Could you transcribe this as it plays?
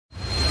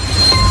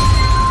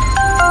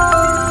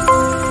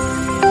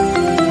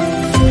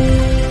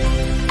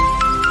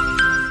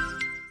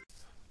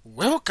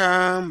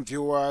welcome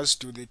viewers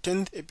to the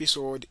 10th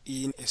episode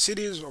in a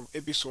series of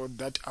episodes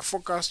that are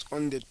focused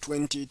on the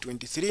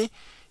 2023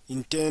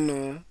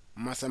 Internal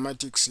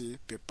Mathematics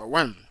Paper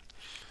 1.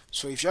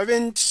 So if you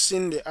haven't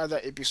seen the other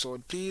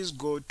episode, please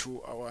go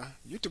to our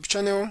YouTube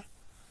channel,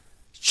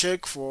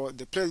 check for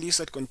the playlist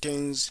that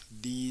contains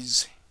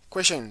these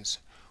questions.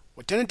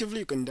 Alternatively,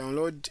 you can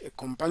download a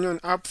companion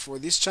app for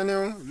this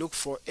channel, look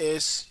for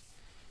ACE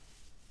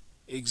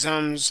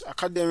Exams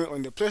Academy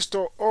on the Play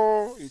Store,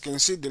 or you can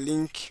see the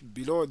link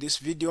below this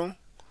video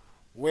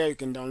where you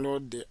can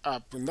download the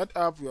app. In that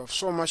app we have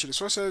so much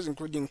resources,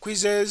 including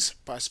quizzes,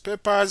 past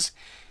papers,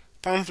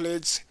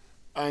 pamphlets,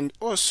 and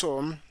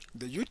also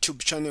the YouTube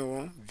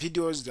channel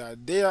videos that are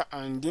there,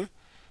 and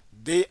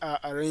they are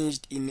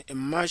arranged in a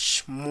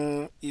much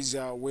more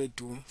easier way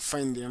to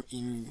find them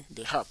in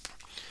the app.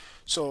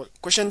 So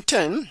question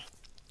 10,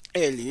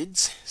 A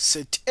leads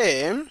set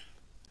A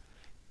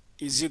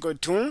is equal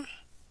to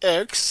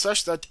x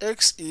such that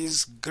x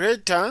is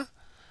greater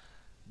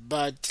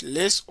but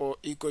less or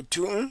equal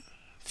to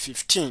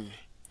 15,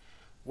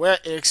 where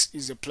x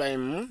is a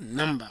prime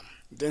number.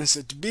 Then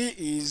set B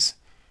is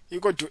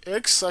equal to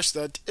x such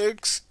that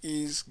x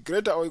is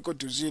greater or equal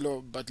to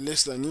 0 but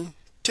less than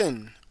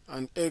 10,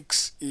 and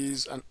x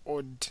is an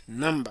odd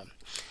number.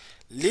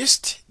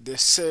 List the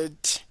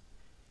set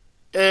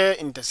A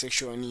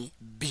intersection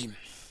B.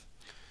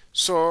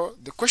 So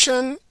the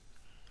question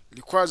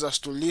requires us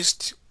to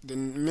list the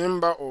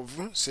member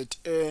of set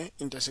A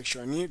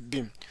intersection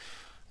B.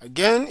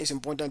 Again, it's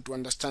important to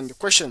understand the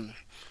question.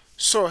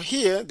 So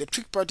here the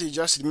trick part is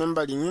just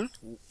remembering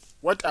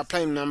what are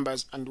prime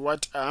numbers and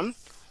what are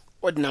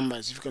odd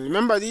numbers. If you can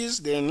remember these,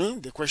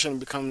 then the question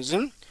becomes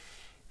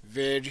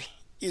very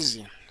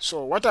easy.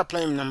 So what are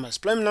prime numbers?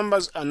 Prime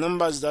numbers are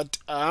numbers that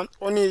are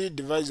only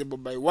divisible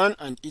by 1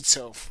 and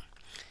itself.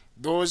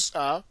 Those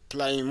are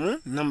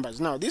prime numbers.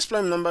 Now this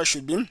prime number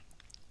should be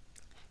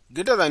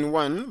greater than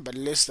 1 but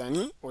less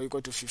than or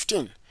equal to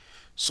 15.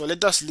 So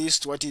let us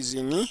list what is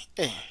in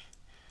A.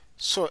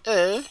 So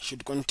A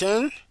should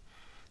contain,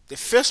 the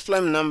first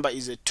prime number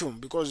is a 2,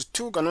 because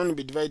 2 can only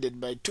be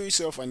divided by 2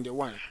 itself and a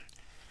 1.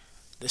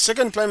 The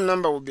second prime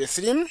number will be a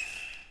 3,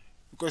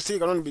 because 3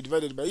 can only be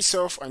divided by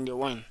itself and a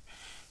 1.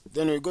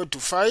 Then we go to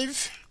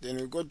 5, then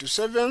we go to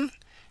 7,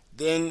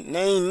 then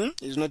 9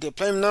 is not a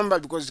prime number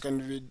because it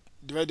can be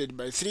divided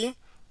by 3,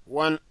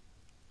 1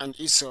 and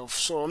itself.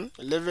 So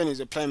 11 is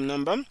a prime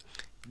number.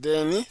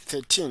 Then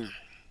 13.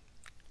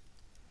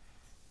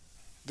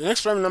 The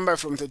next prime number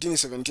from 13 is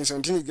 17.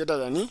 17 is greater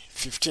than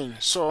 15.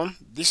 So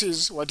this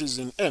is what is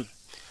in A.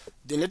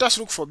 Then let us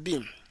look for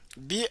B.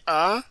 B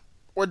are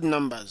odd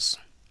numbers.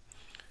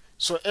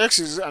 So x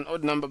is an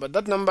odd number, but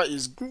that number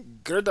is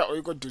greater or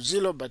equal to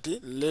 0 but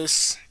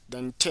less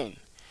than 10.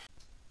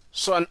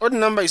 So an odd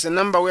number is a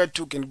number where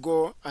 2 can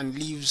go and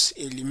leaves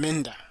a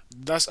remainder.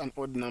 That's an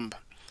odd number.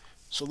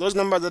 So those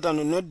numbers that are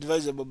not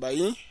divisible by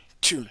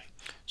 2.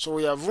 So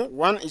we have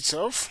 1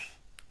 itself,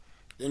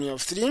 then we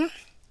have 3,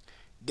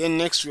 then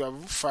next we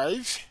have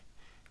 5,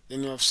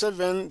 then we have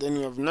 7, then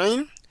we have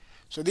 9.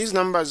 So these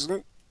numbers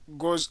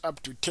goes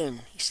up to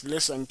 10. It's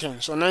less than 10.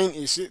 So 9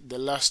 is the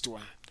last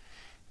one.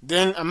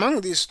 Then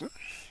among these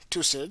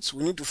two sets,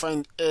 we need to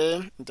find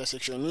A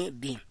intersection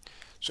B.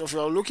 So if we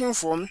are looking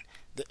for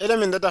the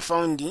element that are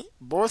found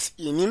both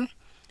in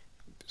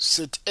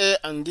set A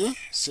and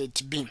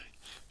set B.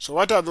 So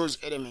what are those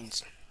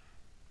elements?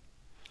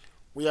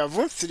 We have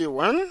 3,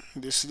 1,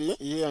 this 3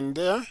 here and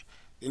there.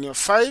 Then you have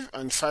 5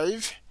 and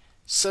 5,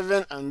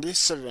 7 and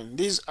 7.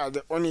 These are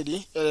the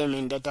only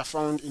elements that are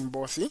found in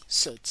both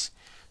sets.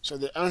 So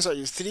the answer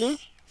is 3,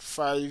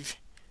 5,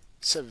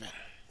 7.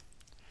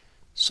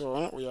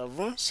 So we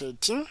have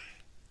set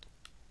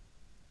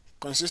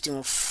consisting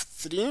of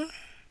 3,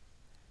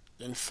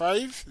 then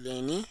 5,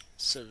 then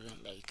 7,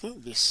 like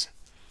this.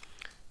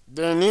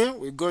 Then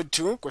we go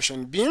to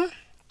question B.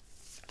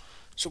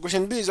 So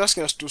question B is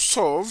asking us to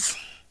solve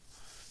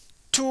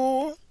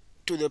 2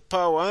 to the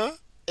power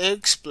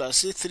x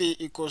plus 3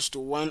 equals to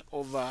 1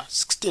 over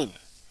 16.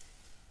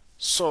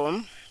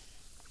 So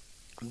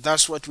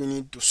that's what we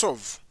need to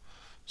solve.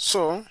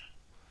 So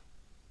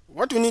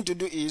what we need to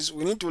do is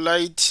we need to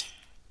write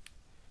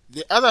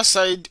the other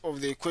side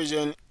of the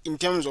equation in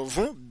terms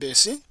of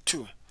base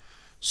 2.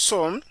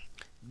 So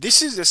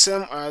this is the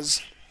same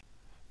as,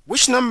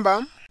 which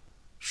number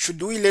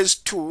should we raise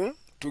 2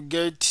 to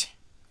get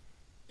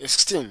a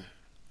 16?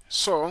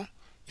 So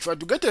if I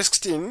to get a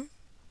 16,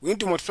 we need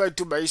to multiply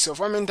 2 by itself.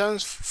 How many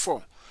times?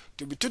 4.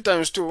 To be 2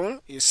 times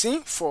 2 is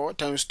 4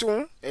 times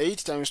 2, 8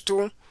 times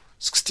 2,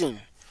 16.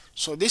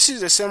 So this is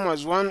the same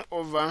as 1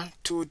 over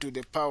 2 to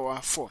the power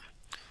 4,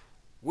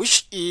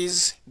 which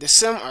is the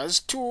same as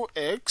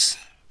 2x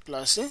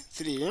plus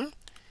 3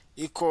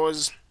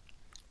 equals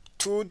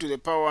 2 to the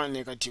power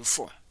negative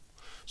 4.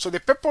 So the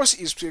purpose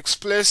is to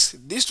express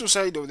these two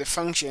sides of the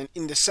function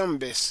in the same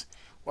base.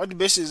 What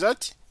base is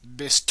that?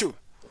 Base 2.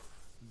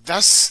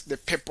 That's the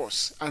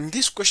purpose. And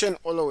this question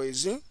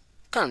always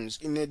comes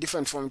in a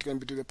different form. It can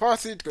be to the power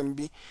 3, it can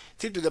be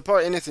 3 to the power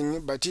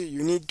anything, but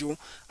you need to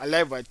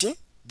arrive at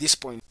this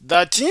point,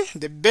 that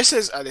the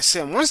bases are the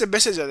same. Once the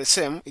bases are the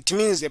same, it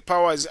means the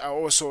powers are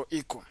also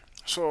equal.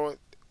 So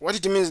what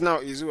it means now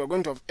is we are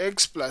going to have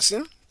x plus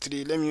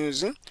 3. Let me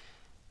use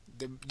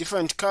the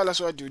different colors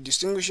so to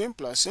distinguish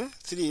plus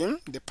 3.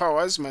 The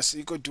powers must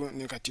equal to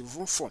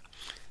 -4.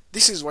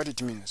 This is what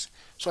it means.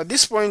 So at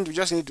this point we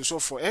just need to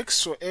solve for x.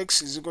 So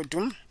x is equal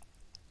to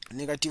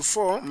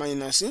 -4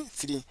 minus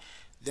 3.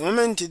 The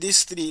moment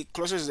this 3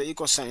 crosses the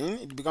equal sign,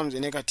 it becomes a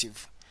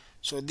negative.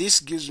 So this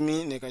gives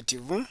me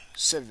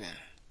 -7.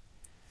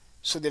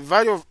 So the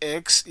value of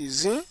x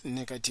is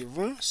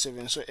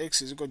 -7. So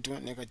x is equal to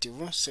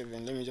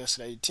 -7. Let me just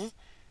write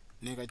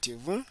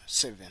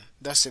 -7.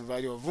 That's the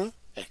value of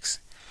x.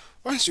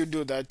 Once you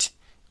do that,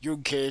 you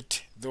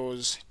get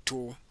those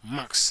 2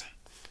 marks.